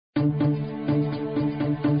नमस्कार।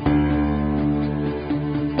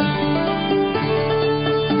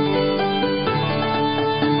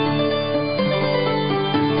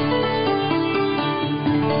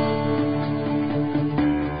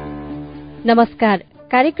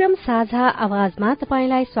 कार्यक्रम साझा आवाजमा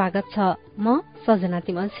तपाईंलाई स्वागत छ। म सजना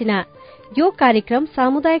तिमल सिन्हा। यो कार्यक्रम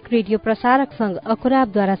सामुदायिक रेडियो प्रसारक संघ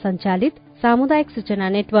अखुराबद्वारा संचालित सामुदायिक सूचना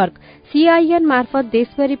नेटवर्क CIN मार्फत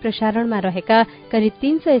देशभरि प्रसारणमा रहेका करिब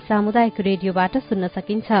 300 सामुदायिक रेडियोबाट सुन्न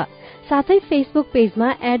सकिन्छ। साथै फेसबुक पेजमा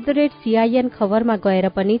 @CIN खबरमा गएर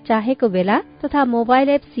पनि चाहेको बेला तथा मोबाइल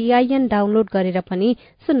एप CIN डाउनलोड गरेर पनि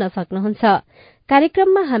सुन्न सक्नुहुन्छ।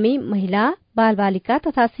 कार्यक्रममा हामी महिला, बालबालिका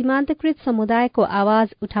तथा सीमान्तकृत समुदायको आवाज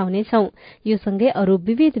उठाउनेछौं। यो सँगै अरू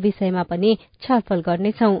विविध विषयमा पनि छलफल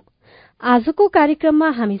गर्नेछौं। आजको कार्यक्रममा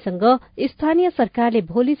हामीसँग स्थानीय सरकारले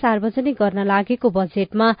भोलि सार्वजनिक गर्न लागेको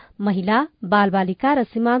बजेटमा महिला, बालबालिका र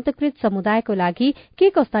सीमान्तकृत समुदायको लागि के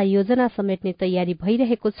कस्ता योजना समेट्ने तयारी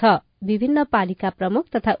भइरहेको छ, विभिन्न पालिका प्रमुख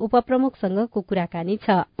तथा उपप्रमुखसँगको कुराकानी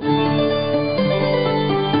छ।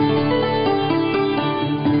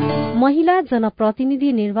 महिला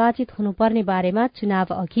जनप्रतिनिधि निर्वाचित हुनुपर्ने बारेमा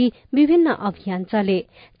चुनाव अघि विभिन्न अभियान चले।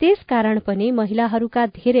 त्यसकारण पनि महिलाहरूका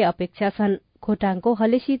धेरै अपेक्षा छन्। खोटाङको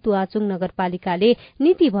हलेसी तुवाचुङ नगरपालिकाले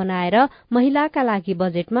नीति बनाएर महिलाका लागि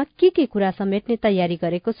बजेटमा के कुरा समेट्ने तयारी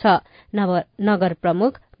गरेको छ। नगर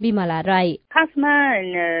प्रमुख विमला राई। खासमा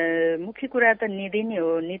मुख्य कुरा त नीति नै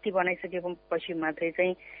हो। नीति बनाइसकेपछि मात्रै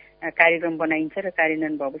चाहिँ कार्यक्रम बनाइन्छ र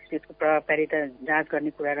कार्यान्वयन भएपछि त्यसको प्रभावकारिता जाँच गर्ने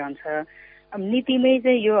कुरा रहन्छ। नीतिमै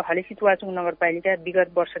चाहिँ यो हलेसी तुवाचुङ नगरपालिका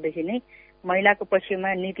विगत वर्षदेखि नै महिलाको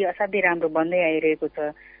पक्षमा नीति असाध्यै राम्रो बन्दै आइरहेको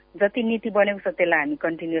छ। जति नीति बनेको छ त्यसलाई हामी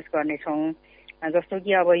कन्टिन्युअस गर्नेछौँ। जस्तो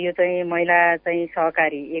कि अब यो चाहिँ महिला चाहिँ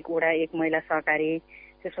सहकारी, एक वडा एक महिला सहकारी,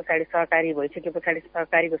 त्यस पछाडि सहकारी भइसके पछाडि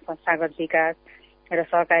सहकारीको संस्थागत विकास र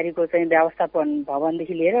सहकारीको चाहिँ व्यवस्थापन,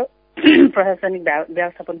 भवनदेखि लिएर प्रशासनिक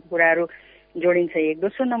व्यवस्थापनको कुराहरू जोडिन्छ। एक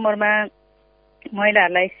दोस्रो नम्बरमा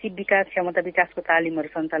महिलाहरूलाई सिप विकास, क्षमता विकासको तालिमहरू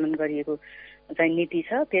सञ्चालन गरिएको चाहिँ नीति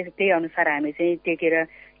छ। त्यही अनुसार हामी चाहिँ टेकेर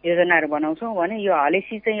योजनाहरू बनाउँछौँ भने यो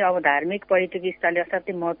हलेसी चाहिँ अब धार्मिक पर्यटकीय स्थलले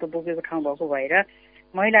असाध्यै महत्त्व बोकेको ठाउँ भएको भएर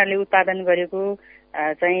महिलाहरूले उत्पादन गरेको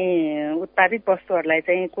चाहिँ उत्पादित वस्तुहरूलाई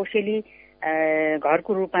चाहिँ कोसेली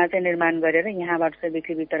घरको रूपमा चाहिँ निर्माण गरेर यहाँबाट चाहिँ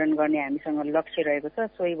बिक्री वितरण गर्ने हामीसँग लक्ष्य रहेको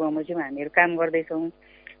छ। सोही बमोजिममा हामीहरू काम गर्दैछौँ।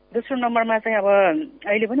 दोस्रो नम्बरमा चाहिँ अब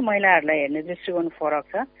अहिले पनि महिलाहरूलाई हेर्ने दृष्टिकोण फरक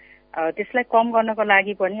छ। त्यसलाई कम गर्नको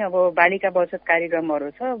लागि पनि अब बालिका बचत कार्यक्रमहरू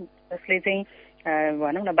छ, जसले चाहिँ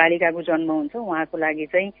भनौँ न बालिकाको जन्म हुन्छ उहाँको लागि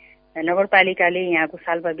चाहिँ नगरपालिकाले यहाँको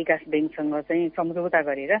साल्पा विकास ब्याङ्कसँग चाहिँ सम्झौता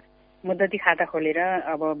गरेर मुद्दती खाता खोलेर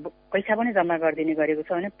अब पैसा पनि जम्मा गरिदिने गरेको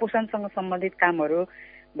छ भने पोषणसँग सम्बन्धित कामहरू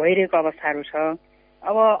भइरहेको अवस्थाहरू छ।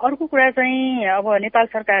 अब अर्को कुरा चाहिँ अब नेपाल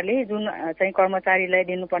सरकारले जुन चाहिँ कर्मचारीलाई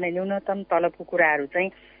दिनुपर्ने न्यूनतम तलबको कुराहरू चाहिँ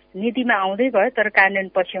नीतिमा आउँदै गयो तर कार्यान्वयन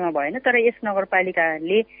पक्षमा भएन। तर यस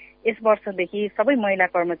नगरपालिकाले यस वर्षदेखि सबै महिला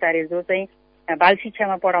कर्मचारी जो चाहिँ बाल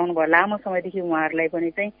शिक्षामा पढाउनु भयो लामो समयदेखि उहाँहरूलाई पनि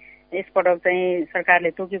चाहिँ यसपटक चाहिँ सरकारले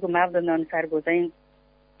तोकेको मापदण्ड अनुसारको चाहिँ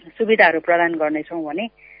सुविधाहरू प्रदान गर्नेछौँ भने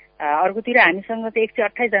अर्कोतिर हामीसँग चाहिँ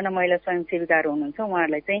 128 जना महिला स्वयंसेविकाहरू हुनुहुन्छ।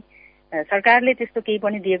 उहाँहरूलाई चाहिँ सरकारले त्यस्तो केही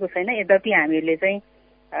पनि दिएको छैन। यद्यपि हामीहरूले चाहिँ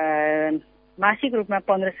मासिक रूपमा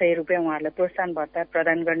 1500 रुपियाँ उहाँहरूलाई प्रोत्साहन भत्ता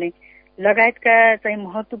प्रदान गर्ने लगायतका चाहिँ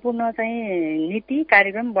महत्त्वपूर्ण चाहिँ नीति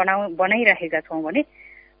कार्यक्रम बनाइराखेका छौँ भने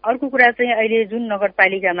अर्को कुरा चाहिँ अहिले जुन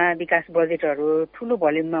नगरपालिकामा विकास बजेटहरू ठुलो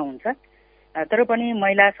भोल्युममा हुन्छ तर पनि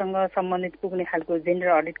महिलासँग सम्बन्धित पुग्ने खालको जेन्डर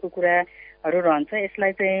अडिटको कुराहरू रहन्छ।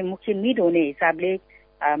 यसलाई चाहिँ मुख्य मिड हुने हिसाबले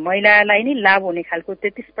महिलालाई नै लाभ हुने खालको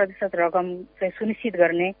 33% रकम चाहिँ सुनिश्चित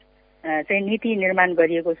गर्ने चाहिँ नीति निर्माण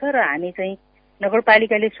गरिएको छ र हामी चाहिँ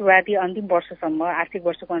नगरपालिकाले सुरुवाती अन्तिम वर्षसम्म, आर्थिक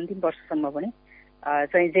वर्षको अन्तिम वर्षसम्म पनि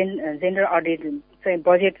चाहिँ जेन्डर अडिट चाहिँ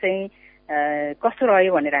बजेट चाहिँ कस्तो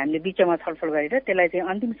रह्यो भनेर हामीले बिचमा छलफल गरेर त्यसलाई चाहिँ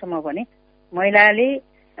अन्तिमसम्म पनि महिलाले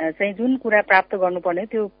चाहिँ जुन कुरा प्राप्त गर्नुपर्ने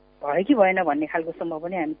त्यो भयो कि भएन भन्ने खालकोसम्म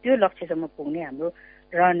पनि हामी त्यो लक्ष्यसम्म पुग्ने हाम्रो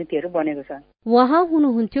रणनीतिहरू बनेको छ। उहाँ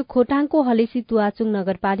हुनुहुन्थ्यो खोटाङको हलेसी तुवाचुङ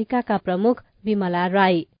नगरपालिकाका प्रमुख विमला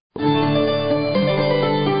राई।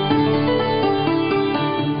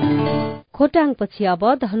 खोटाङपछि अब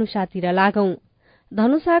धनुषातिर लागौं।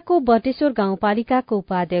 धनुषाको बटेश्वर गाउँपालिकाको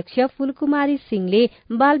उपाध्यक्ष फूलकुमारी सिंहले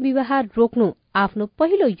बाल विवाह रोक्नु आफ्नो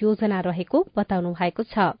पहिलो योजना रहेको बताउनु भएको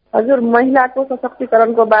छ। हजुर, महिलाको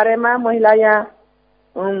सशक्तिकरणको बारेमा, महिला यहाँ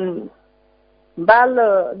बाल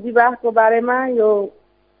विवाहको बारेमा यो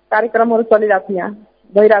कार्यक्रमहरू चलिरहेको छ, यहाँ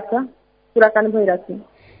भइरहेको छ, कुराकानी भइरहेको छ।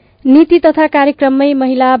 नीति तथा कार्यक्रममै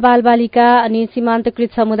महिला, बालबालिका अनि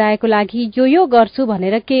सीमान्तकृत समुदायको लागि यो गर्छु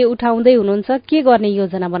भनेर के उठाउँदै हुनुहुन्छ? के गर्ने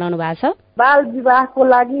योजना बनाउनु भएको छ? बाल विवाहको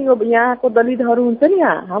लागि यहाँको दलितहरू हुन्छ नि,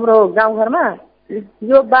 यहाँ हाम्रो गाउँघरमा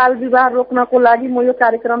यो बाल विवाह रोक्नको लागि म यो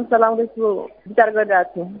कार्यक्रम चलाउँदैछु विचार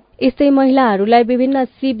गरिरहेको छु। यस्तै महिलाहरूलाई विभिन्न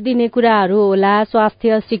सिप दिने कुराहरू होला,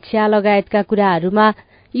 स्वास्थ्य, शिक्षा लगायतका कुराहरूमा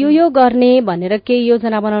यो गर्ने भनेर केही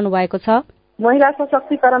योजना बनाउनु भएको छ? महिला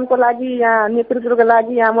सशक्तिकरणको लागि यहाँ नेतृत्वको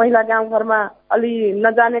लागि यहाँ महिला गाउँघरमा अलि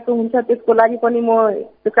नजानेको हुन्छ, त्यसको लागि पनि म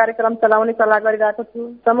त्यो कार्यक्रम चलाउने सल्लाह गरिरहेको छु।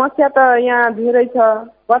 समस्या त यहाँ धेरै छ,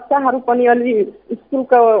 बच्चाहरू पनि अलि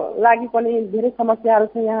स्कुलको लागि पनि धेरै समस्याहरू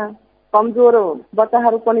छ। यहाँ कमजोर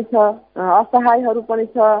बच्चाहरू पनि छ, असहायहरू पनि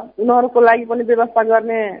छ, उनीहरूको लागि पनि व्यवस्था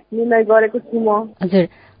गर्ने निर्णय गरेको छु म। हजुर,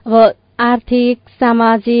 अब आर्थिक,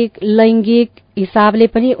 सामाजिक, लैङ्गिक हिसाबले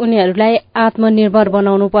पनि उनीहरूलाई आत्मनिर्भर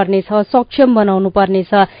बनाउनु पर्नेछ, सक्षम बनाउनु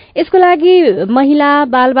पर्नेछ। यसको लागि महिला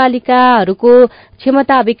बालबालिकाहरूको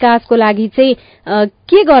क्षमता विकासको लागि चाहिँ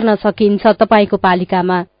के गर्न सकिन्छ तपाईँको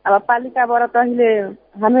पालिकामा? अब पालिकाबाट त अहिले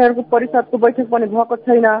हामीहरूको परिषदको बैठक पनि भएको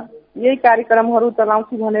छैन। यही कार्यक्रमहरू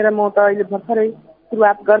चलाउँछु भनेर म त अहिले भर्खरै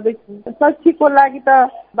सुरुवात गर्दैछु। शैक्षिकको लागि त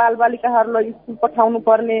बालबालिकाहरूलाई स्कुल पठाउनु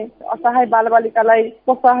पर्ने, असहाय बालबालिकालाई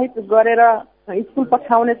प्रोत्साहित गरेर स्कुल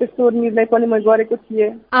पठाउने त्यस्तो निर्णय पनि म गरेको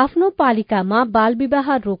थिएँ। आफ्नो पालिकामा बाल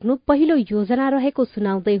विवाह रोक्नु पहिलो योजना रहेको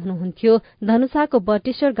सुनाउँदै हुनुहुन्थ्यो धनुषाको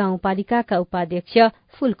बटेश्वर गाउँपालिकाका उपाध्यक्ष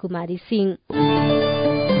फूलकुमारी सिंह।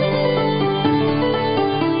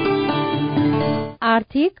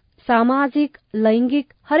 आर्थिक, सामाजिक, लैङ्गिक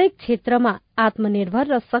हरेक क्षेत्रमा आत्मनिर्भर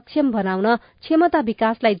र सक्षम बनाउन क्षमता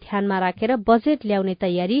विकासलाई ध्यानमा राखेर बजेट ल्याउने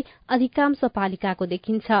तयारी अधिकांश पालिकाको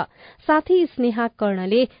देखिन्छ। साथै स्नेहा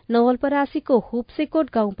कर्णले नवलपरासीको हुप्सेकोट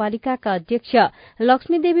गाउँपालिकाका अध्यक्ष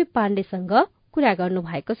लक्ष्मीदेवी पाण्डेसँग कुरा गर्नु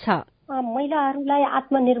भएको छ। महिलाहरूलाई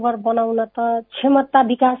आत्मनिर्भर बनाउन त क्षमता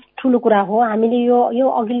विकास ठूलो कुरा हो। हामीले यो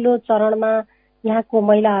अघिल्लो चरणमा यहाँको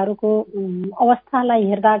महिलाहरूको अवस्थालाई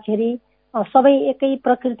हेर्दाखेरि सबै एकै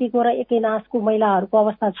प्रकृतिको र एकै नासको महिलाहरूको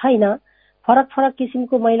अवस्था छैन। फरक फरक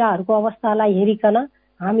किसिमको महिलाहरूको अवस्थालाई हेरिकन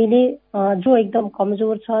हामीले जो एकदम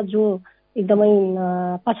कमजोर छ, जो एकदमै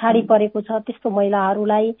पछाडि परेको छ, त्यस्तो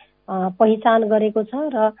महिलाहरूलाई पहिचान गरेको छ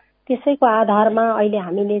र त्यसैको आधारमा अहिले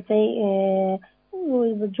हामीले चाहिँ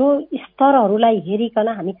जो स्तरहरूलाई हेरिकन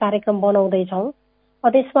हामी कार्यक्रम बनाउँदैछौँ।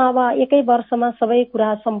 त्यसमा अब एकै वर्षमा सबै कुरा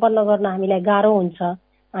सम्पन्न गर्न हामीलाई गाह्रो हुन्छ।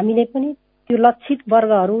 हामीले पनि त्यो लक्षित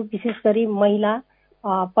वर्गहरू विशेष गरी महिला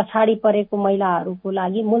पछाडि परेको महिलाहरूको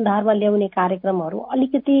लागि मूलधारमा ल्याउने कार्यक्रमहरू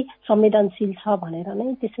अलिकति संवेदनशील छ भनेर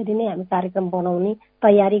नै त्यसरी नै हामी कार्यक्रम बनाउने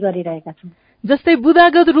तयारी गरिरहेका छौँ। जस्तै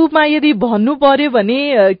बुदागत रूपमा यदि भन्नु पर्यो भने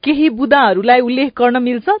केही बुदाहरूलाई उल्लेख गर्न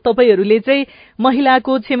मिल्छ? तपाईहरूले चाहिँ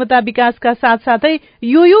महिलाको क्षमता विकासका साथसाथै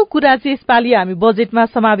यो कुरा चाहिँ यसपालि हामी बजेटमा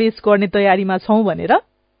समावेश गर्ने तयारीमा छौँ भनेर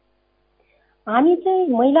हामी चाहिँ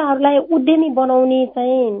महिलाहरूलाई उद्यमी बनाउने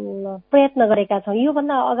चाहिँ प्रयत्न गरेका छौँ।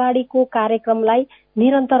 योभन्दा अगाडिको कार्यक्रमलाई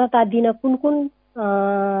निरन्तरता दिन कुन कुन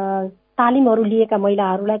तालिमहरू लिएका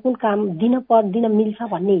महिलाहरूलाई कुन काम दिन मिल्छ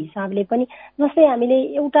भन्ने हिसाबले पनि, जस्तै हामीले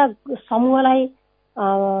एउटा समूहलाई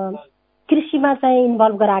कृषिमा चाहिँ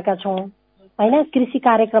इन्भल्भ गराएका छौँ होइन, कृषि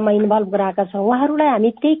कार्यक्रममा इन्भल्भ गराएका छौँ। उहाँहरूलाई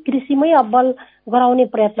हामी त्यही कृषिमै अब्बल गराउने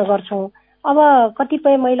प्रयत्न गर्छौँ। अब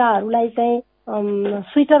कतिपय महिलाहरूलाई चाहिँ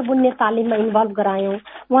स्वेटर बुन्ने तालिममा इन्भल्भ गरायौँ।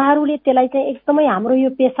 उहाँहरूले त्यसलाई चाहिँ एकदमै हाम्रो यो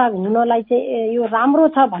पेसा हुनलाई चाहिँ यो राम्रो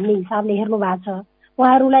छ भन्ने हिसाबले हेर्नु भएको छ।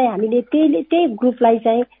 उहाँहरूलाई हामीले त्यही ग्रुपलाई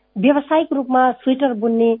चाहिँ व्यावसायिक रूपमा स्वेटर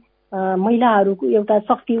बुन्ने महिलाहरूको एउटा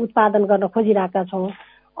शक्ति उत्पादन गर्न खोजिरहेका छौँ।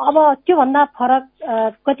 अब त्योभन्दा फरक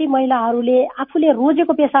कति महिलाहरूले आफूले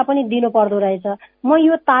रोजेको पेसा पनि दिनु पर्दो रहेछ। म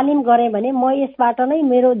यो तालिम गरेँ भने म यसबाट नै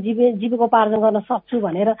मेरो जीविकोपार्जन गर्न सक्छु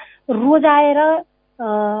भनेर रोजाएर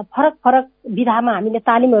फरक फरक विधामा हामीले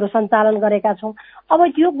तालिमहरू सञ्चालन गरेका छौँ। अब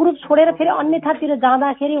यो ग्रुप छोडेर फेरि अन्यथातिर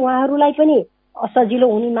जाँदाखेरि उहाँहरूलाई पनि सजिलो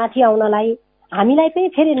हुने माथि आउनलाई, हामीलाई पनि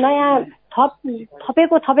फेरि नयाँ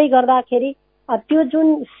थपै गर्दाखेरि त्यो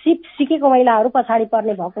जुन सिकेको महिलाहरू पछाडि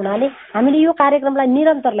पर्ने भएको हुनाले हामीले यो कार्यक्रमलाई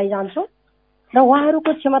निरन्तर लैजान्छौँ र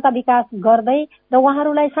उहाँहरूको क्षमता विकास गर्दै र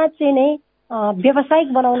उहाँहरूलाई साँच्चै नै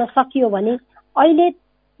व्यावसायिक बनाउन सकियो भने, अहिले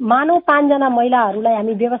मानव 5 जना महिलाहरूलाई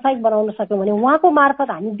हामी व्यावसायिक बनाउन सक्यौँ भने उहाँको मार्फत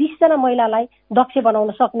हामी 20 जना महिलालाई दक्ष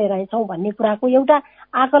बनाउन सक्ने रहेछौँ भन्ने कुराको एउटा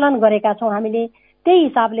आकलन गरेका छौँ। हामीले त्यही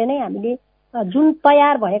हिसाबले नै हामीले जुन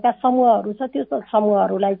तयार भएका समूहहरू छ त्यो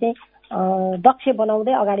समूहहरूलाई चाहिँ दक्ष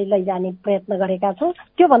बनाउँदै अगाडि लैजाने प्रयत्न गरेका छौँ।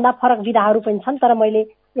 त्योभन्दा फरक विधाहरू पनि छन्, तर मैले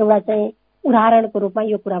एउटा चाहिँ उदाहरणको रूपमा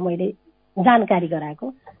यो कुरा मैले जानकारी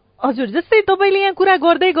गराएको। हजुर, जस्तै तपाईँले यहाँ कुरा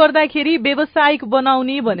गर्दै गर्दाखेरि व्यावसायिक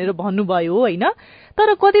बनाउने भनेर भन्नुभयो होइन,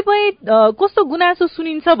 तर कतिपय कस्तो गुनासो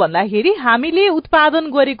सुनिन्छ भन्दाखेरि हामीले उत्पादन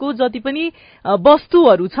गरेको जति पनि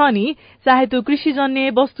वस्तुहरू छ नि, चाहे त्यो कृषिजन्य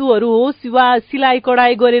वस्तुहरू होस् वा सिलाइ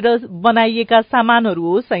कडाई गरेर बनाइएका सामानहरू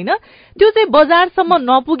होस् होइन, त्यो चाहिँ बजारसम्म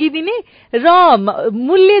नपुगिदिने र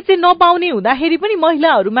मूल्य चाहिँ नपाउने हुँदाखेरि पनि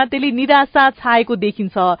महिलाहरूमा त्यसले निराशा छाएको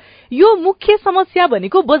देखिन्छ। यो मुख्य समस्या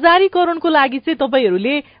भनेको बजारीकरणको लागि चाहिँ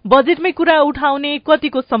तपाईँहरूले बजेटमै कुरा उठाउने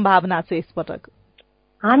कतिको सम्भावना छ यसपटक?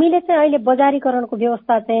 हामीले चाहिँ अहिले बजारीकरणको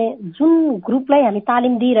व्यवस्था चाहिँ जुन ग्रुपलाई हामी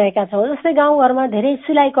तालिम दिइरहेका छौँ, जस्तै गाउँघरमा धेरै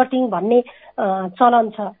सिलाइ कटिङ भन्ने चलन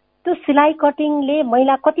छ, त्यो सिलाइ कटिङले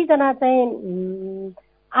महिला कतिजना चाहिँ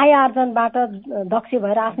आय आर्जनबाट दक्ष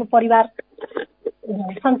भएर आफ्नो परिवार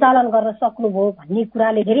सञ्चालन गर्न सक्नुभयो भन्ने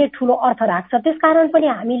कुराले धेरै ठुलो अर्थ राख्छ। त्यसकारण पनि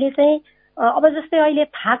हामीले चाहिँ अब जस्तै अहिले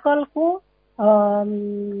थाकलको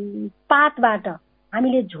पातबाट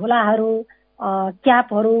हामीले झोलाहरू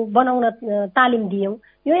क्यापहरू बनाउन तालिम दियौँ।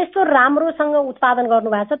 यो यस्तो राम्रोसँग उत्पादन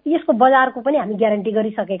गर्नुभएको छ, यसको बजारको पनि हामी ग्यारेन्टी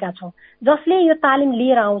गरिसकेका छौँ। जसले यो तालिम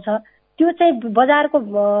लिएर आउँछ त्यो चाहिँ बजारको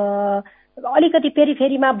अलिकति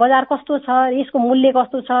पेरिफेरीमा बजार कस्तो छ, यसको मूल्य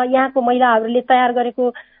कस्तो छ, यहाँको महिलाहरूले तयार गरेको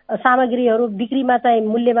सामग्रीहरू बिक्रीमा चाहिँ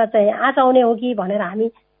मूल्यमा चाहिँ आँच आउने हो कि भनेर हामी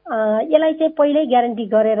यसलाई चाहिँ पहिल्यै ग्यारेन्टी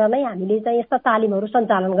गरेर नै हामीले चाहिँ यस्ता तालिमहरू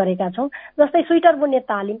सञ्चालन गरेका छौँ। जस्तै स्वेटर बुन्ने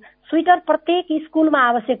तालिम, स्वेटर प्रत्येक स्कुलमा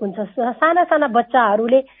आवश्यक हुन्छ। साना साना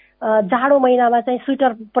बच्चाहरूले जाडो महिनामा चाहिँ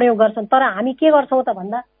स्वेटर प्रयोग गर्छन्, तर हामी के गर्छौँ त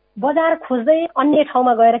भन्दा बजार खोज्दै अन्य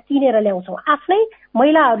ठाउँमा गएर किनेर ल्याउँछौँ। आफ्नै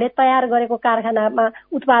महिलाहरूले तयार गरेको कारखानामा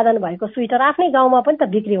उत्पादन भएको स्वेटर आफ्नै गाउँमा पनि त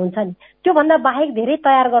बिक्री हुन्छ नि। त्योभन्दा बाहेक धेरै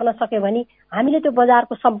तयार गर्न सक्यो भने हामीले त्यो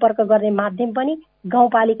बजारको सम्पर्क गर्ने माध्यम पनि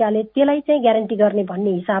गाउँपालिकाले त्यसलाई चाहिँ ग्यारेन्टी गर्ने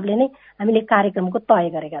भन्ने हिसाबले नै हामीले कार्यक्रमको तय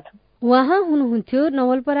गरेका छौँ। उहाँ हुनुहुन्थ्यो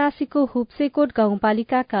नवलपरासीको हुप्सेकोट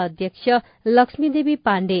गाउँपालिकाका अध्यक्ष लक्ष्मीदेवी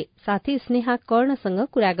पाण्डे, साथै स्नेहा कर्णसँग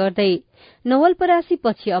कुरा गर्दै। नवलपरासी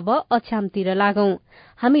पछि अब अछामतिर लागौं।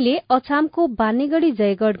 हामीले अछामको बान्नेगढी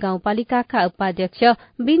जयगढ गाउँपालिकाका उपाध्यक्ष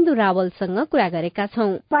बिन्दु रावलसँग कुरा गरेका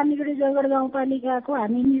छौं। बान्नेगढी जयगढ गाउँपालिकाको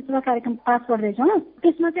हामी नीति तथा कार्यक्रम पास गर्दैछौँ।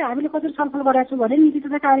 त्यसमा चाहिँ हामीले कसरी छलफल गरेका छौँ भने नीति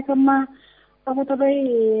तथा कार्यक्रममा अब तपाईँ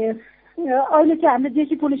अहिले चाहिँ हामीले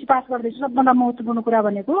जेसी पोलिसी पास गर्दैछौँ। सबभन्दा महत्त्वपूर्ण कुरा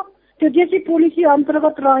भनेको त्यो जेसी पोलिसी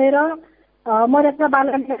अन्तर्गत रहेर महिला बाल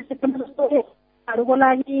महिलाहरूको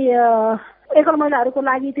लागि एकल महिलाहरूको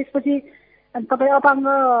लागि, त्यसपछि तपाईँ अपाङ्ग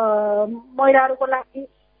महिलाहरूको लागि,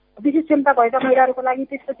 विशेष क्षमता भएका महिलाहरूको लागि,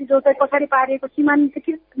 त्यसपछि जो चाहिँ पछाडि पारिएको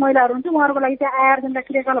सीमान्तकृत महिलाहरू हुन्छ उहाँहरूको लागि चाहिँ आय आर्जनका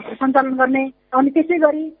क्रियाकलापहरू सञ्चालन गर्ने। अनि त्यसै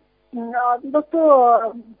गरी जस्तो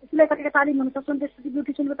सिलाइ कटिङको तालिम हुनसक्छ, त्यसपछि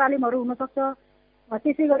ब्युटिसियनको तालिमहरू हुनसक्छ।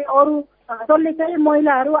 त्यसै गरी अरू जसले चाहिँ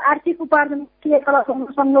महिलाहरू आर्थिक उपार्जन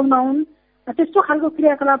क्रियाकलापहरू संलग्न नहुन् त्यस्तो खालको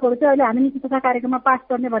क्रियाकलापहरू चाहिँ अहिले हामी नीति तथा कार्यक्रममा पास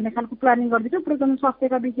गर्ने भन्ने खालको प्लानिङ गर्दैछौँ। प्रजनन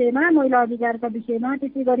स्वास्थ्यका विषयमा, महिला अधिकारका विषयमा,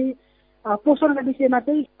 त्यसै गरी पोषणका विषयमा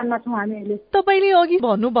चाहिँ जान्न छौँ हामीहरूले। तपाईँले अघि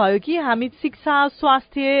भन्नुभयो कि हामी शिक्षा,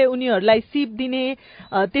 स्वास्थ्य, उनीहरूलाई सिप दिने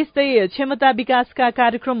त्यस्तै क्षमता विकासका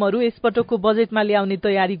कार्यक्रमहरू यसपटकको बजेटमा ल्याउने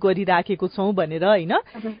तयारी गरिराखेको छौँ भनेर होइन।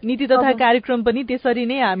 नीति तथा कार्यक्रम पनि त्यसरी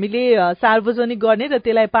नै हामीले सार्वजनिक गर्ने र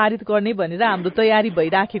त्यसलाई पारित गर्ने भनेर हाम्रो तयारी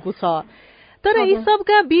भइराखेको छ। तर यी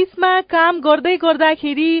सबका बीचमा काम गर्दै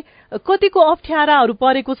गर्दाखेरि कतिको अप्ठ्याराहरू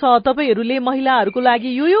परेको छ? तपाईँहरूले महिलाहरूको लागि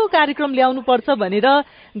यो कार्यक्रम ल्याउनु पर्छ भनेर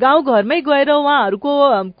गाउँघरमै गएर उहाँहरूको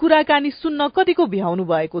कुराकानी सुन्न कतिको भ्याउनु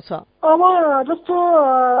भएको छ? अब जस्तो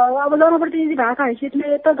अब जनप्रतिनिधि भएका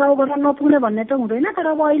हैसियतले त गाउँघरमा नपुग्ने भन्ने त हुँदैन, तर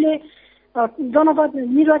अब अहिले जनपद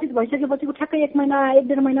निर्वाचित भइसकेपछि ठ्याक्कै 1 महिना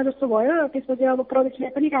 1.5 महिना जस्तो भयो। त्यसपछि अब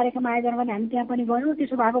प्रदेशले पनि कार्यक्रम आयोजना गर्ने, हामी त्यहाँ पनि गयौँ।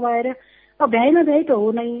 त्यसो भएको भएर अब भ्याइ नभ्याइ त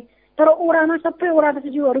हो नै, तर ओडामा सबै ओडा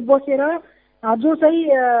सचिवहरू बसेर जो चाहिँ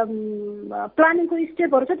प्लानिङको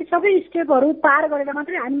स्टेपहरू छ ती सबै स्टेपहरू पार गरेर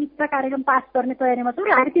मात्रै हामी नीति कार्यक्रम पास गर्ने तयारीमा छौँ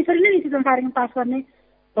र हामी त्यसरी नै नीति कार्यक्रम पास गर्ने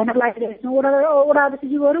भनेर लागिरहेको छौँ। ओडा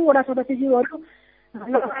सचिवहरू, ओडा सदस्यज्यूहरू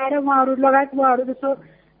लगाएर उहाँहरू जस्तो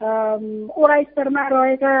ओडा स्तरमा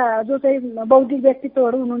रहेका जो चाहिँ बौद्धिक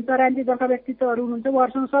व्यक्तित्वहरू हुनुहुन्छ, राजनीतिक दलका व्यक्तित्वहरू हुनुहुन्छ,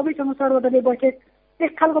 उहाँहरूसँग सबैसँग सर्वदलीय बैठक,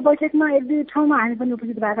 एक खालको बैठकमा 1-2 ठाउँमा हामी पनि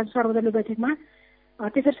उपस्थित भएका छौँ। सर्वदलीय बैठकमा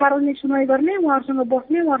त्यसरी सार्वजनिक सुनवाई गर्ने, उहाँहरूसँग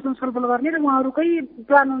बस्ने, उहाँहरूसँग छलफल गर्ने र उहाँहरूकै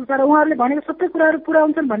प्लान अनुसार उहाँहरूले भनेको सबै कुराहरू पुरा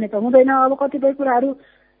हुन्छन् भन्ने त हुँदैन। अब कतिपय कुराहरू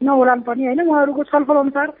नहोलान् पनि होइन। उहाँहरूको छलफल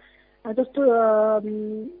अनुसार जस्तो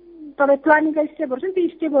तपाईँ प्लानिङका स्टेपहरू छन् ती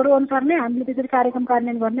स्टेपहरू अनुसार नै हामीले त्यसरी कार्यक्रम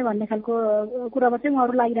कार्यान्वयन गर्ने भन्ने खालको कुरामा चाहिँ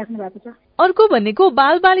उहाँहरू लागिराख्नु भएको छ। अर्को भनेको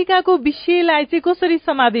बालबालिकाको विषयलाई चाहिँ कसरी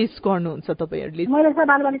समावेश गर्नुहुन्छ तपाईँहरूले? महिला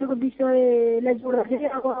बालबालिकाको विषयलाई जोड्दाखेरि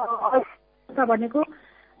अब भनेको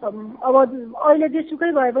अब अहिले जेसुकै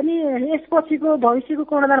भए पनि यसपछिको भविष्यको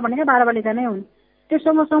कर्णधार भनेको बालबालिका नै हुन्।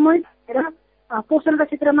 त्यससँग समय पोषणका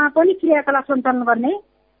क्षेत्रमा पनि क्रियाकलाप सञ्चालन गर्ने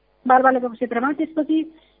बालबालिकाको क्षेत्रमा। त्यसपछि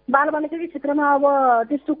बालबालिकाकै क्षेत्रमा अब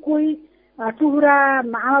त्यस्तो कोही टुहुरा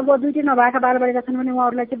आमा बुवा दुइटै नभएका बालबालिका छन् भने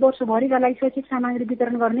उहाँहरूलाई चाहिँ वर्षभरिका लागि शैक्षिक सामग्री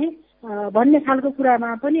वितरण गर्ने भन्ने खालको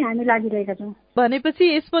कुरामा पनि हामी लागिरहेका छौँ। भनेपछि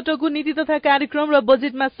यसपटकको नीति तथा कार्यक्रम र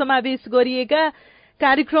बजेटमा समावेश गरिएका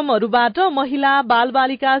कार्यक्रमहरूबाट महिला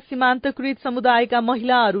बालबालिका सीमान्तकृत समुदायका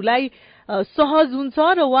महिलाहरूलाई सहज हुन्छ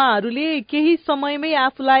र उहाँहरूले केही समयमै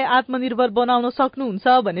आफूलाई आत्मनिर्भर बनाउन सक्नुहुन्छ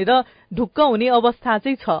भनेर ढुक्क हुने अवस्था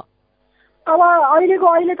चाहिँ छ। अब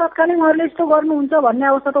अहिले तत्कालै उहाँहरूले यस्तो गर्नुहुन्छ भन्ने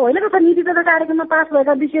अवस्था त होइन। तथा नीति तथा कार्यक्रममा पास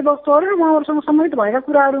भएका विषयवस्तुहरू र उहाँहरूसँग सम्बन्धित भएका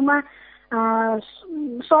कुराहरूमा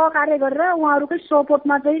सहकार्य गरेर उहाँहरूकै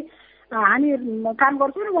सपोर्टमा चाहिँ हामी काम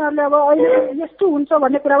गर्छौँ र उहाँहरूले अब अहिले यस्तो हुन्छ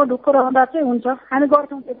भन्ने कुरामा ढुक्क रहँदा चाहिँ हुन्छ, हामी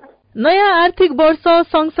गर्छौँ। नयाँ आर्थिक वर्ष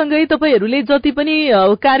सँगसँगै तपाईँहरूले जति पनि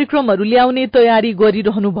कार्यक्रमहरू ल्याउने तयारी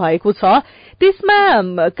गरिरहनु भएको छ त्यसमा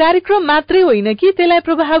कार्यक्रम मात्रै होइन कि त्यसलाई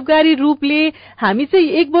प्रभावकारी रूपले हामी चाहिँ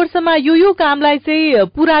एक वर्षमा यो कामलाई चाहिँ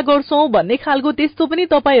पूरा गर्छौं भन्ने खालको त्यस्तो पनि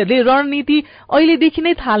तपाईँहरूले रणनीति अहिलेदेखि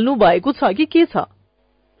नै थाल्नु भएको छ कि के छ?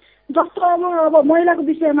 जस्तो अब महिलाको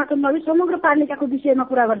विषयमा त नभई समग्र पालिकाको विषयमा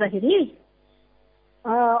कुरा गर्दाखेरि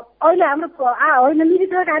अहिले हाम्रो होइन नीति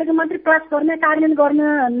तथा कार्यक्रम मात्रै पास गर्ने कार्यान्वयन गर्ने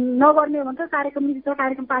नगर्ने हो भने त कार्यक्रम नीति तथा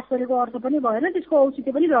कार्यक्रम पास गरेको अर्थ पनि भएन, त्यसको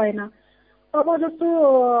औचित्य पनि रहेन। अब जस्तो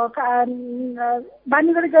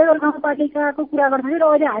बानीगढी जयगढ गाउँपालिकाको कुरा गर्दाखेरि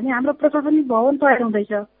अहिले हाम्रो प्रशासनिक भवन तयार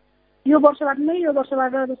हुँदैछ। यो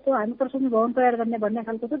वर्षबाट जस्तो हामी प्रशासनिक भवन तयार गर्ने भन्ने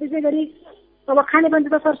खालको छ। त्यसै गरी अब खानेपानी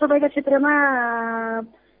तथा सरसफाइका क्षेत्रमा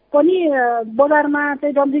पनि बजारमा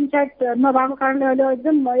चाहिँ डम्पिङ साइट नभएको कारणले अहिले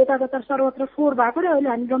एकदम यताउता सर्वत्र फोहोर भएको र अहिले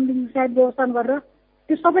हामी डम्पिङ साइट व्यवस्थापन गरेर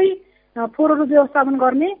त्यो सबै फोहोरहरू व्यवस्थापन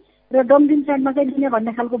गर्ने र डम्पिङ साइटमा चाहिँ लिने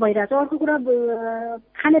भन्ने खालको भइरहेको छ। अर्को कुरा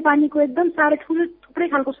खानेपानीको एकदम साह्रै थुप्रै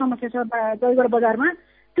खालको समस्या छ जयगढ बजारमा।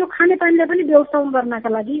 त्यो खानेपानीलाई पनि व्यवस्थापन गर्नका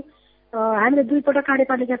लागि हामीले 2 पटक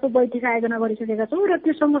कार्यपालिकाको बैठक आयोजना गरिसकेका छौँ र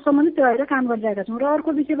त्योसँग सम्बन्धित रहेर काम गरिरहेका छौँ। र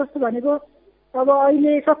अर्को विषयवस्तु भनेको अब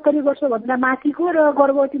अहिले 70 वर्षभन्दा माथिको र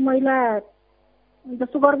गर्भवती महिला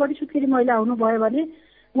जस्तो गर्भवती सुत्केरी महिला हुनुभयो भने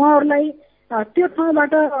उहाँहरूलाई त्यो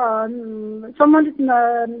ठाउँबाट सम्बन्धित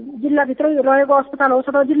जिल्लाभित्र रहेको अस्पताल होस्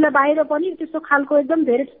अथवा जिल्ला बाहिर पनि त्यस्तो खालको एकदम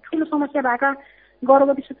धेरै ठुलो समस्या भएका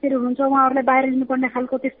गर्भवती सुत्केरी हुनुहुन्छ उहाँहरूलाई बाहिर लिनुपर्ने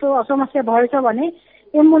खालको त्यस्तो समस्या भएछ भने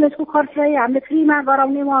एम्बुलेन्सको खर्चलाई हामीले फ्रीमा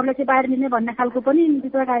गराउने उहाँहरूलाई चाहिँ बाहिर लिने भन्ने खालको पनि नीति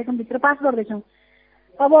तथा कार्यक्रमभित्र पास गर्दैछौँ।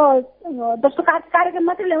 अब जस्तो कार्यक्रम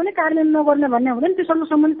मात्रै ल्याउने कार्यान्वयन नगर्ने भन्ने हुँदैन, त्योसँग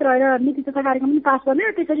सम्बन्धित रहेर नीति तथा कार्यक्रम पनि पास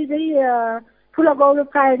गर्ने त्यसरी चाहिँ ठुला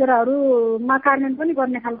गौरवका आयोजनाहरूमा कार्यान्वयन पनि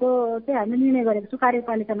गर्ने खालको चाहिँ हामीले निर्णय गरेको छौँ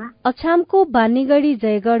कार्यपालिकामा। अछामको बानीगढी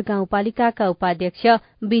जयगढ गाउँपालिकाका उपाध्यक्ष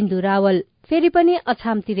बिन्दु रावल। फेरि पनि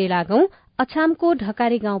अछामतिरै लागौं। अछामको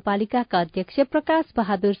ढकारी गाउँपालिकाका अध्यक्ष प्रकाश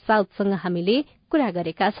बहादुर साउदसँग हामीले कुरा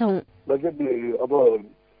गरेका छौं। बजेट अब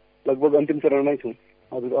लगभग अन्तिम चरणमै छौं।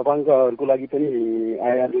 हजुर अपाङ्गहरूको लागि पनि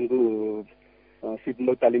आयोजनको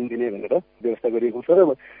सिपमूलक तालिम दिने भनेर व्यवस्था गरिएको छ र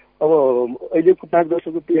अब अहिलेको 5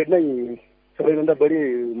 वर्षको पिरियडमै सबैभन्दा बढी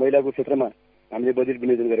महिलाको क्षेत्रमा हामीले बजेट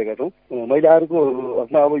विनियोजन गरेका छौँ। महिलाहरूको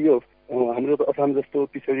हकमा अब यो हाम्रो असम जस्तो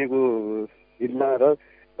पिछडिएको जिल्ला र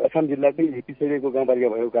असम जिल्लाकै पिछडिएको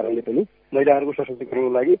गाउँपालिका भएको कारणले पनि महिलाहरूको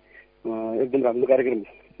सशक्तिकरणको लागि एकदम राम्रो कार्यक्रम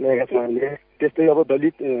ल्याएका छौँ हामीले। त्यस्तै अब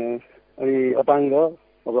दलित अनि अपाङ्ग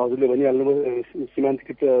अब हजुरले भनिहाल्नुभयो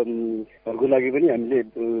सीमान्तकृतहरूको लागि पनि हामीले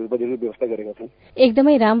बजेटको व्यवस्था गरेका छौँ।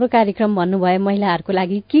 एकदमै राम्रो कार्यक्रम भन्नुभयो। महिलाहरूको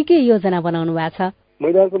लागि के योजना बनाउनु भएको छ?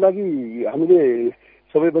 महिलाहरूको लागि हामीले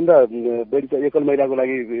सबैभन्दा बढी त एकल महिलाको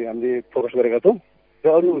लागि हामीले फोकस गरेका छौँ र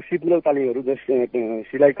अरू सिपमूलक तालिमहरू जस्तै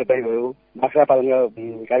सिलाइ कटाइ भयो, बाख्रा पालनका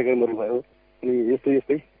कार्यक्रमहरू भयो अनि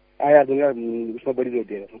यस्तै आयोजनका उसमा बढी जोड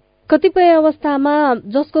दिएका छौँ। कतिपय अवस्थामा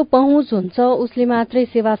जसको पहुँच हुन्छ उसले मात्रै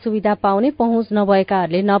सेवा सुविधा पाउने, पहुँच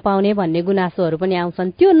नभएकाहरूले नपाउने भन्ने गुनासोहरू पनि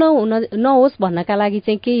आउँछन्। त्यो नहोस् भन्नका लागि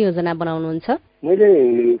चाहिँ के योजना बनाउनुहुन्छ?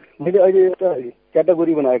 मैले अहिले एउटा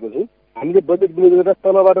क्याटेगोरी बनाएको छु। हामीले बजेट विनियोजन गरेर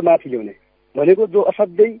तलबाट माथि ल्याउने भनेको जो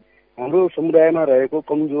असाध्यै हाम्रो समुदायमा रहेको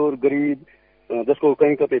कमजोर गरिब जसको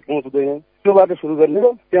कहीँ कतै पहुँच हुँदैन त्योबाट सुरु गर्ने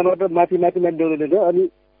र त्यहाँबाट माथि ल्याउँदै अनि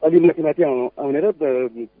अलि माथि आउने र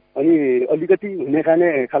अनि अलिकति हुने खाने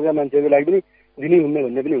खालका मान्छेको लागि पनि दिनै हुने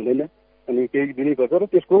भन्ने पनि हुँदैन, अनि केही दिनै पर्छ र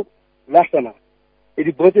त्यसको लास्टमा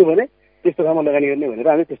यदि बच्यो भने त्यस्तो खालमा लगानी गर्ने भनेर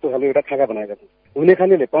हामी त्यस्तो खालको एउटा खाका बनाएका छौँ। हुने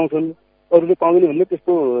खानेले पाउँछन्, अरूले पाउँदैन भन्ने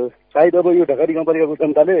त्यस्तो सायद अब यो ढकारी गाउँपालिकाको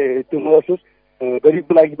जनताले त्यो महसुस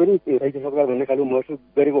गरिबको लागि पनि साहित्य सरकार भन्ने खालको महसुस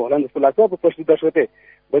गरेको होला जस्तो लाग्छ। अब पछि 10 गते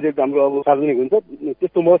बजेट हाम्रो अब सार्वजनिक हुन्छ,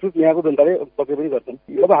 त्यस्तो महसुस यहाँको जनताले पक्कै पनि गर्छन्।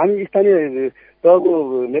 अब हामी स्थानीय तहको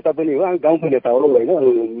नेता पनि हो, हामी गाउँको नेता हो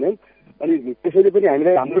होइन, अनि त्यसैले पनि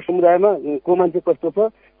हामीलाई हाम्रो समुदायमा को मान्छे कस्तो छ,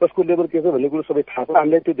 कसको लेभल के छ भन्ने कुरो सबै थाहा छ।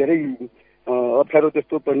 हामीलाई त्यो धेरै अप्ठ्यारो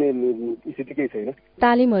त्यस्तो पर्ने स्थिति केही छैन।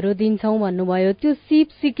 तालिमहरू दिन्छौँ भन्नुभयो, त्यो सिप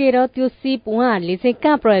सिकेर त्यो सिप उहाँहरूले चाहिँ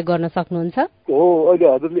कहाँ प्रयोग गर्न सक्नुहुन्छ? हो, अहिले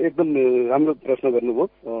हजुरले एकदम राम्रो प्रश्न गर्नुभयो।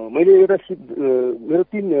 मैले एउटा सिप मेरो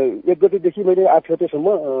 1 गतेदेखि मैले 8 गतेसम्म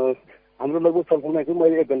हाम्रो लगभग छलफलमा छु।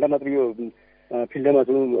 मैले 1 घण्टा मात्र यो फिल्डमा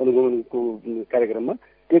छु अनुगमनको कार्यक्रममा।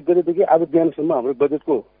 1 गतेदेखि आज बिहानसम्म हाम्रो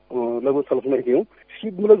बजेटको लगभग छलफलमा थियौँ।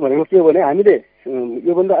 सिपमूलक भनेको के हो भने हामीले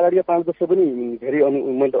योभन्दा अगाडिका 5 वर्ष पनि धेरै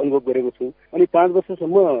मैले अनुभव गरेको छु। अनि 5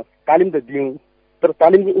 वर्षसम्म तालिम त दियौँ, तर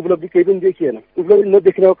तालिमको उपलब्धि केही पनि देखिएन। उपलब्धि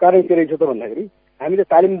नदेखिनको कारण के रहेछ त भन्दाखेरि हामीले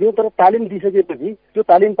तालिम दियौँ, तर तालिम दिइसकेपछि त्यो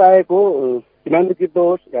तालिम पाएको सीमान्तकृत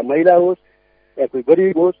होस् या महिला होस् या कोही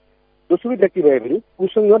गरिब होस्, दोस्रो व्यक्ति भए पनि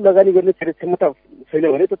उसँग लगानी गर्ने क्षमता छैन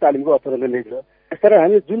भने त्यो तालिमको असर रहन्छ। त्यसकारण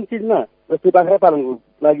हामी जुन चिजमा जस्तै बाख्रा पालनको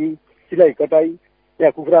लागि सिलाइ कटाइ या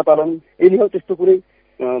कुखुरा पालन यदि हो त्यस्तो कुनै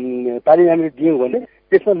तालिम हामीले दियौँ भने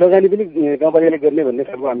त्यसमा लगानी पनि गाउँपालिकाले गर्ने भन्ने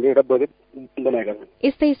खालको हामीले एउटा बजेट बनाएका छौँ।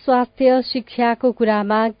 यस्तै स्वास्थ्य शिक्षाको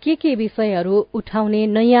कुरामा के विषयहरू उठाउने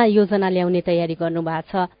नयाँ योजना ल्याउने तयारी गर्नु भएको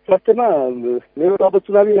छ? स्वास्थ्यमा मेरो अब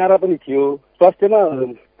चुनावी नारा पनि थियो। स्वास्थ्यमा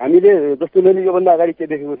हामीले जस्तो मैले योभन्दा अगाडि के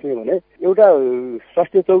देखेको थिएँ भने एउटा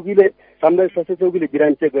स्वास्थ्य चौकीले सामुदायिक स्वास्थ्य चौकीले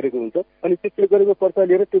बिरामी चेक गरेको हुन्छ अनि त्यो चेक गरेको पर्चा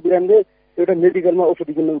लिएर त्यो बिरामीले एउटा मेडिकलमा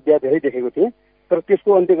औषधि किन्नु धेरै देखेको थिएँ। तर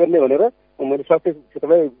त्यसको अन्त्य गर्ने भनेर मैले स्वास्थ्य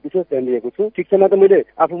क्षेत्रलाई विशेष ध्यान दिएको छु। शिक्षामा त मैले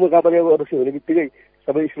आफूमा गाउँपालिकाको अध्यक्ष हुने बित्तिकै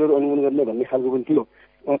सबै स्कुलहरू अनुगमन गर्ने भन्ने खालको पनि थियो,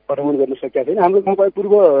 अनुगमन गर्न सकेका छैन। हाम्रो गाउँपालिका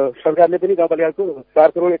पूर्व सरकारले पनि गाउँपालिकाको 4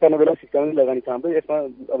 करोड 91 लाख शिक्षामा लगानी छ हाम्रो। यसमा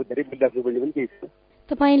अब धेरै बिल राख्नुपर्ने पनि केही छ।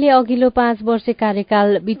 तपाईले अघिल्लो 5 वर्ष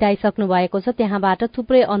कार्यकाल बिताइसक्नु भएको छ, त्यहाँबाट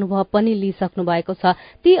थुप्रै अनुभव पनि लिइसक्नु भएको छ।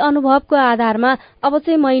 ती अनुभवको आधारमा अब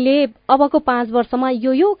चाहिँ मैले अबको 5 वर्षमा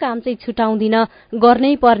यो काम चाहिँ छुटाउँदिन,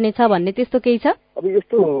 गर्नै पर्नेछ भन्ने त्यस्तो केही छ? अब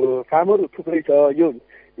यस्तो कामहरू थुप्रै छ। यो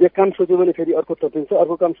एक काम सोच्यो भने फेरि अर्को थपिन्छ,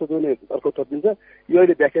 अर्को काम सोच्यो भने अर्को थपिन्छ। यो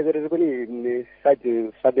अहिले व्याख्या गरेर पनि सायद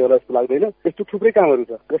साध्य होला जस्तो लाग्दैन। यस्तो थुप्रै कामहरू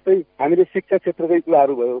छ। जस्तै हामीले शिक्षा क्षेत्रकै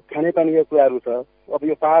कुराहरू भयो, खानेपानीका कुराहरू छ। अब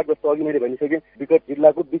यो पहाड जस्तो अघि मैले भनिसकेँ विकट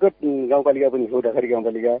जिल्लाको विकट गाउँपालिका पनि हो ढाकारी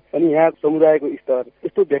गाउँपालिका, अनि यहाँ समुदायको स्तर,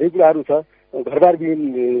 यस्तो धेरै कुराहरू छ। घरबारविहीन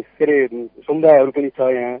समुदायहरू पनि छ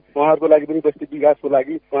यहाँ, उहाँहरूको लागि पनि बस्ती विकासको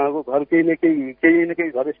लागि उहाँको घर केही न केही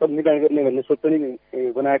घर सब निर्माण गर्ने भन्ने सोच पनि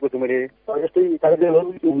बनाएको छु मैले। यस्तै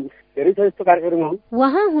कार्यक्रमहरू धेरै छ। यस्तो कार्यक्रमहरू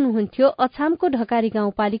उहाँ हुनुहुन्थ्यो अछामको ढकारी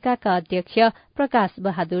गाउँपालिकाका अध्यक्ष प्रकाश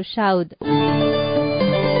बहादुर साउद।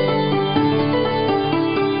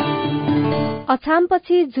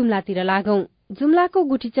 अछामपछि जुम्लातिर लागौं। जुम्लाको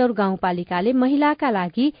गुठीचौर गाउँपालिकाले महिलाका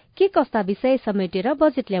लागि के कस्ता विषय समेटेर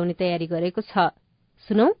बजेट ल्याउने तयारी गरेको छ?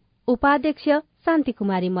 सुनौ उपाध्यक्ष शान्ति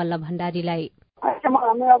कुमारी मल्ल भण्डारीलाई।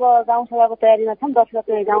 हामी अब गाउँसभाको तयारीमा छौँ। 10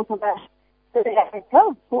 गते गाउँसभा छ।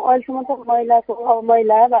 अहिलेसम्म त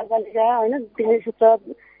महिला बालबालिका होइन तिनै सूत्र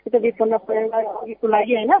विपन्न अघिको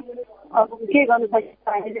लागि होइन अब के गर्नु सकिन्छ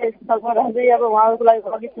हामीले रहँदै अब उहाँहरूको लागि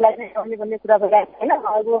अघिको लागि गर्ने भन्ने कुरा भइरहेको होइन।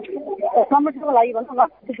 उहाँहरूको संरक्षणको लागि भनौँ न,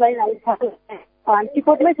 त्यसलाई हामी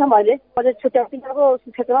टिपोटमै छौँ। अहिले बजेट छुट्याउने अब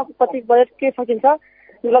क्षेत्रमा प्रत्येक बजेट के सकिन्छ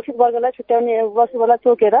लक्षित वर्गलाई छुट्याउने वर्षलाई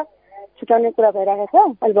तोकेर छुट्याउने कुरा भइरहेको छ।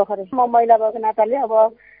 अहिले भर्खरै म महिला भएको नाताले अब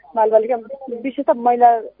बालबालिका विशेष त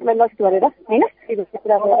महिलालाई लक्षित गरेर होइन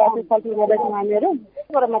कुरा छलफल गर्दैछौँ हामीहरू।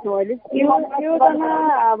 कुरामा छौँ अहिले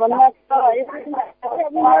योजना भन्दा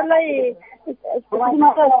यिनीहरूलाई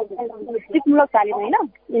सिपमूलक तालिम होइन,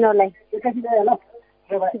 यिनीहरूलाई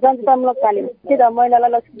जनतामूलक तालिम के त महिला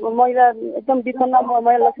एकदम विपन्न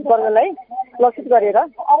महिला लक्षित वर्गलाई लक्षित गरेर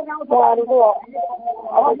उहाँहरूको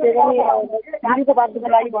अब त्यो पनि जीविका बाँच्नुको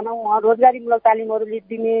लागि भनौँ रोजगारीमूलक तालिमहरू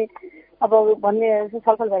दिने अब भन्ने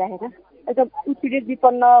छलफल भइरहेको छ। एकदम उत्पीडित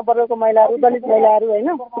विपन्न वर्गको महिलाहरू, दलित महिलाहरू होइन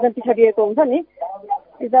एकदम पिछडिएको हुन्छ नि,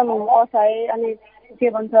 एकदम असहाय अनि के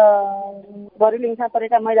भन्छ घरेलु हिंसा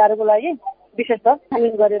परेका महिलाहरूको लागि विशेष त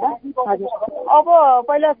सामेल गरेर। हजुर अब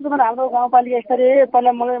पहिला सुरुमा हाम्रो गाउँपालिका स्तरीय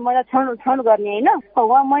पहिला महिला छनौट गर्ने होइन।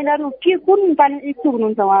 उहाँ महिलाहरू के कुन तालिम इच्छुक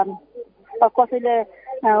हुनुहुन्छ उहाँहरू? कसैले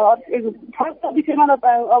विषयमा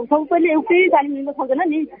अब सबैले एउटै तालिम लिन सक्दैन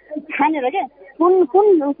नि, छानेर क्या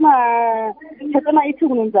कुन उसमा क्षेत्रमा इच्छुक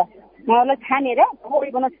हुनुहुन्छ उहाँहरूलाई छानेर कोही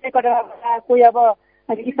बनस्पतिमा, कोही अब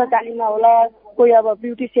चिकित्सा तालिममा होला, कोही अब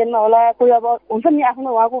ब्युटिसियनमा होला, कोही अब हुन्छ नि आफ्नो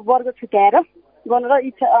उहाँको वर्ग छुट्याएर गर्न र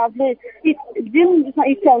इच्छा आफूले जुन जसमा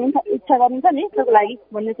इच्छा गर्नुहुन्छ नि त्यसको लागि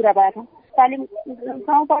भन्ने कुरा भएको छ। तालिम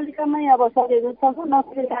गाउँपालिकामै अब सकेको छ,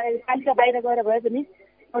 नसकेको पालिका बाहिर गएर भए पनि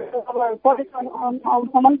अब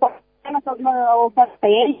प्रदेशसम्म जान सक्ने अवसर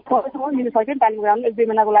लिन सक्यो तालिम गराउनु 1-2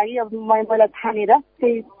 महिनाको लागि। अब महिला छानेर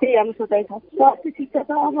त्यही हाम्रो सोचाइ छ। स्वास्थ्य शिक्षा त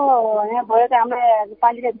अब यहाँ भएका हाम्रा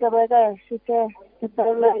पालिकाभित्र भएका शिक्षा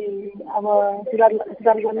क्षेत्रहरूलाई अब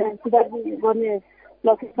सुधार गर्ने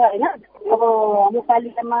लक्ष्य छ होइन। अब हाम्रो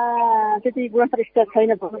पालिकामा त्यति गुणस्तर स्तर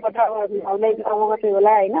छैन भन्नुपर्छ, अब हामीलाई अवगतै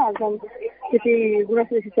होला होइन। त्यति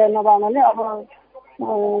गुणस्तर शिक्षा नभएनाले अब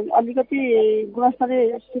अलिकति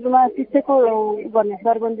गुणस्तरीय सुरुमा शिक्षाको गर्ने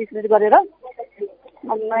दरबन्दी गरेर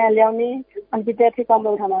नयाँ ल्याउने अनि विद्यार्थी कम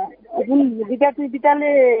ठाउँमा जुन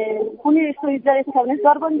विद्यालय कुनै यस्तो विद्यालय छ भने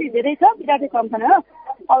दरबन्दी धेरै छ, विद्यार्थी कम छन् होइन।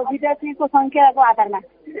 अब विद्यार्थीको सङ्ख्याको आधारमा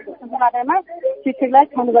शिक्षकलाई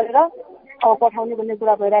फोन गरेर अब पठाउने भन्ने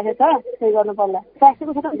कुरा भइरहेको छ। त्यही गर्नु पर्ला।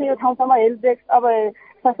 स्वास्थ्यको क्षेत्रमा त्यो ठाउँसम्म हेल्थ डेस्क अब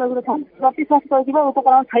स्वास्थ्यको ठाउँ जति स्वास्थ्य चौकीमा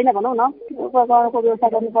उपकरण छैन भनौँ न, उपकरणको व्यवस्था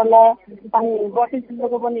गर्नु पर्ला। अनि बर्थिङ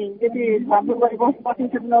क्षेत्रको पनि त्यति हाम्रो बर्थिङ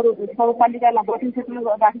क्षेत्रहरू गाउँपालिकामा बर्थिङ क्षेत्र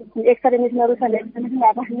एक्सरे मेसिनहरू छ,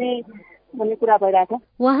 राख्ने भन्ने कुरा भइरहेको छ।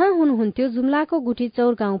 उहाँ हुनुहुन्थ्यो जुम्लाको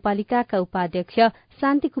गुठीचौर गाउँपालिकाका उपाध्यक्ष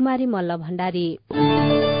शान्ति कुमारी मल्ल भण्डारी।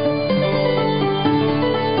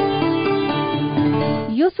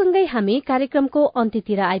 यो सँगै हामी कार्यक्रमको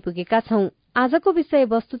अन्त्यतिर आइपुगेका छौं। आजको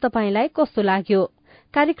विषयवस्तु तपाईंलाई कस्तो लाग्यो?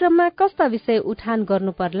 कार्यक्रममा कस्ता विषय उठान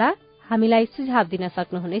गर्नु पर्ला हामीलाई सुझाव दिन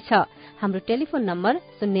सक्नुहुनेछ। हाम्रो टेलिफोन नम्बर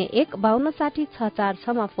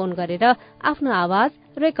 01526066 मा फोन गरेर आफ्नो आवाज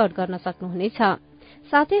रेकर्ड गर्न सक्नुहुनेछ।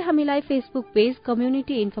 साथै हामीलाई Facebook page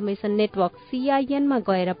community information network CIN मा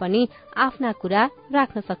गएर पनि आफ्ना कुरा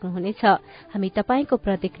राख्न सक्नुहुनेछ। हामी तपाईको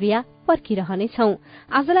प्रतिक्रिया पर्खिरहनेछौं।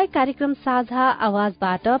 आजलाई कार्यक्रम साझा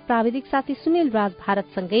आवाजबाट प्राविधिक साथी सुनिल राज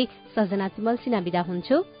भारतसँगै सजना तिमल सिन्हा बिदा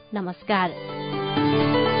हुन्छु। नमस्कार।